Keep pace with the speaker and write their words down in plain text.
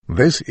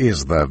This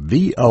is the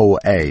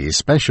VOA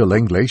Special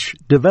English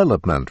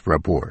Development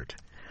Report.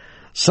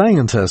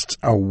 Scientists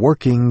are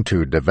working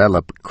to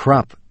develop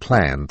crop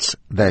plants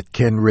that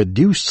can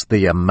reduce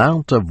the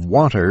amount of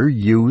water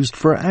used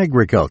for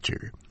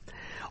agriculture.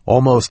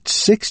 Almost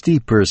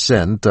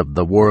 60% of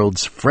the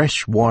world's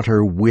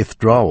freshwater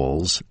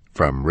withdrawals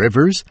from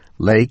rivers,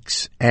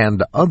 lakes,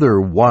 and other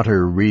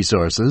water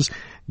resources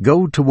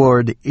go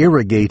toward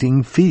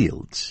irrigating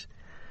fields.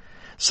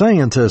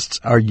 Scientists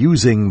are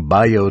using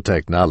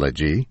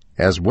biotechnology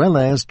as well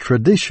as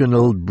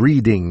traditional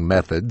breeding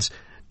methods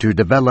to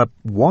develop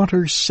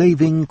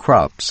water-saving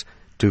crops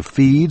to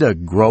feed a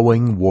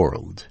growing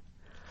world.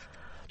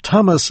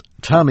 Thomas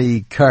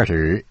 "Tommy"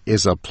 Carter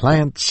is a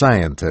plant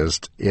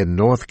scientist in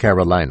North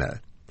Carolina.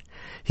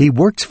 He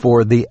works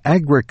for the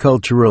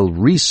Agricultural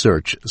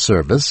Research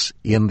Service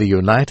in the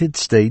United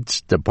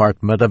States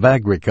Department of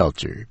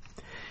Agriculture.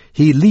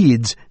 He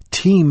leads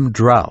Team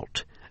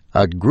Drought,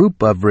 a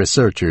group of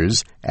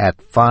researchers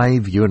at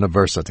 5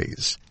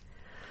 universities.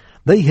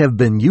 They have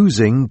been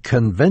using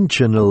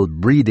conventional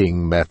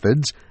breeding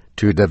methods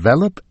to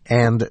develop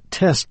and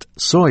test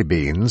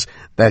soybeans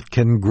that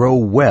can grow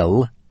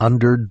well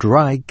under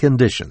dry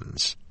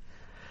conditions.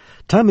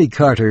 Tommy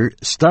Carter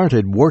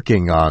started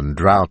working on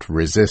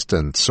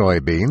drought-resistant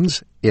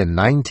soybeans in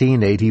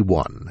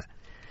 1981.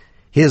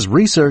 His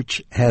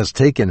research has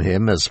taken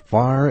him as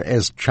far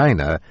as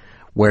China,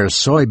 where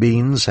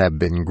soybeans have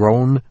been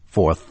grown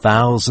for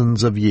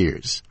thousands of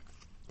years.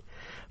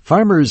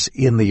 Farmers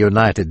in the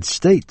United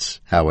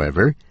States,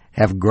 however,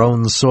 have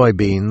grown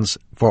soybeans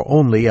for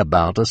only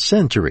about a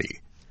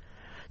century.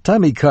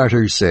 Tommy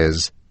Carter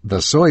says the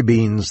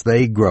soybeans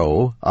they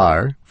grow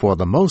are, for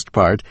the most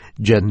part,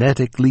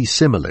 genetically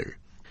similar.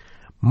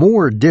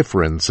 More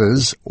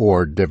differences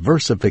or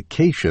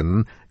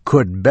diversification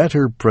could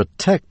better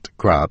protect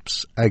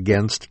crops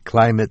against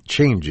climate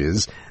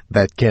changes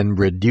that can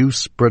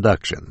reduce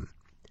production.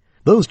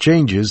 Those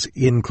changes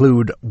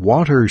include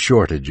water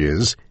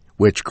shortages,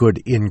 which could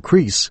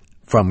increase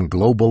from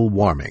global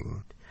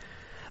warming.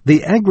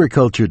 The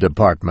Agriculture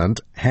Department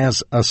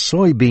has a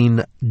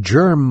soybean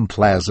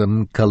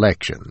germplasm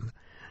collection,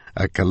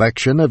 a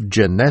collection of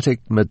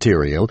genetic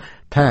material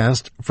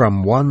passed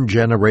from one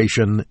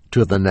generation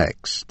to the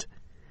next.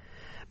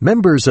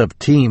 Members of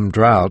Team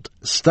Drought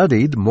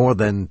studied more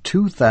than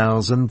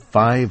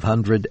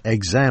 2,500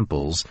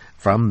 examples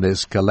from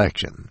this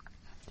collection.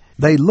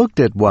 They looked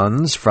at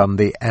ones from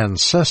the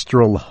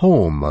ancestral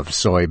home of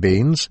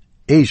soybeans,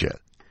 Asia.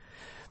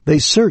 They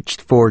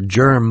searched for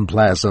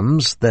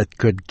germplasms that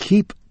could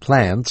keep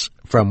plants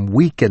from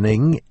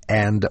weakening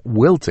and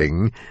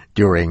wilting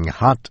during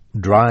hot,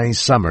 dry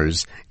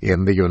summers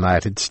in the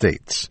United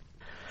States.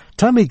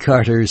 Tommy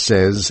Carter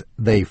says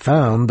they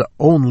found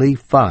only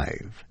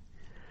 5.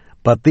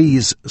 But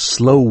these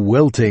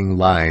slow-wilting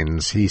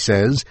lines, he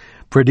says,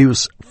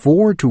 produce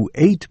 4 to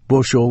 8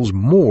 bushels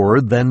more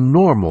than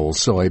normal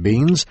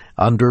soybeans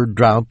under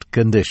drought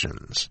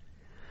conditions.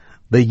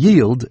 The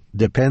yield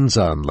depends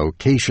on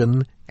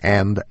location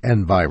and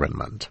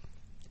environment.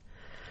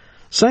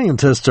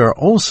 Scientists are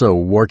also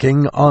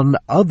working on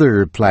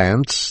other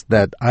plants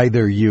that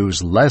either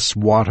use less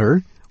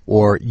water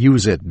or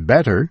use it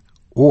better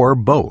or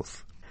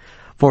both.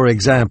 For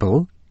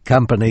example,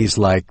 companies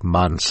like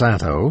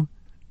Monsanto,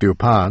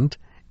 DuPont,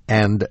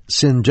 and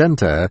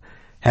Syngenta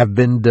have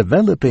been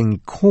developing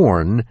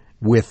corn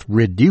with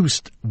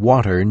reduced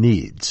water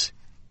needs.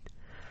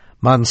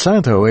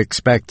 Monsanto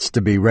expects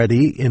to be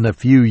ready in a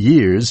few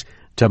years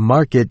to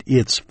market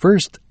its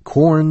first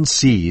corn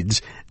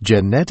seeds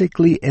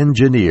genetically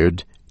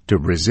engineered to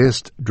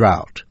resist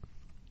drought.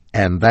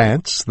 And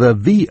that's the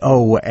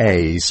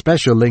VOA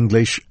Special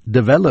English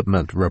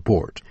Development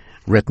Report,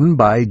 written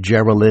by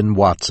Geraldine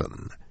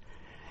Watson.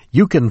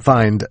 You can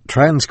find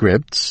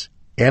transcripts,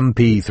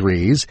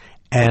 MP3s,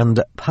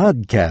 and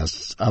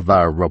podcasts of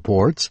our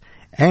reports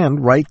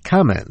and write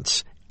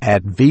comments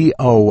at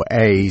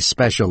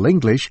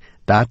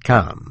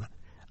voaspecialenglish.com.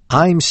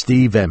 I'm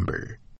Steve Ember.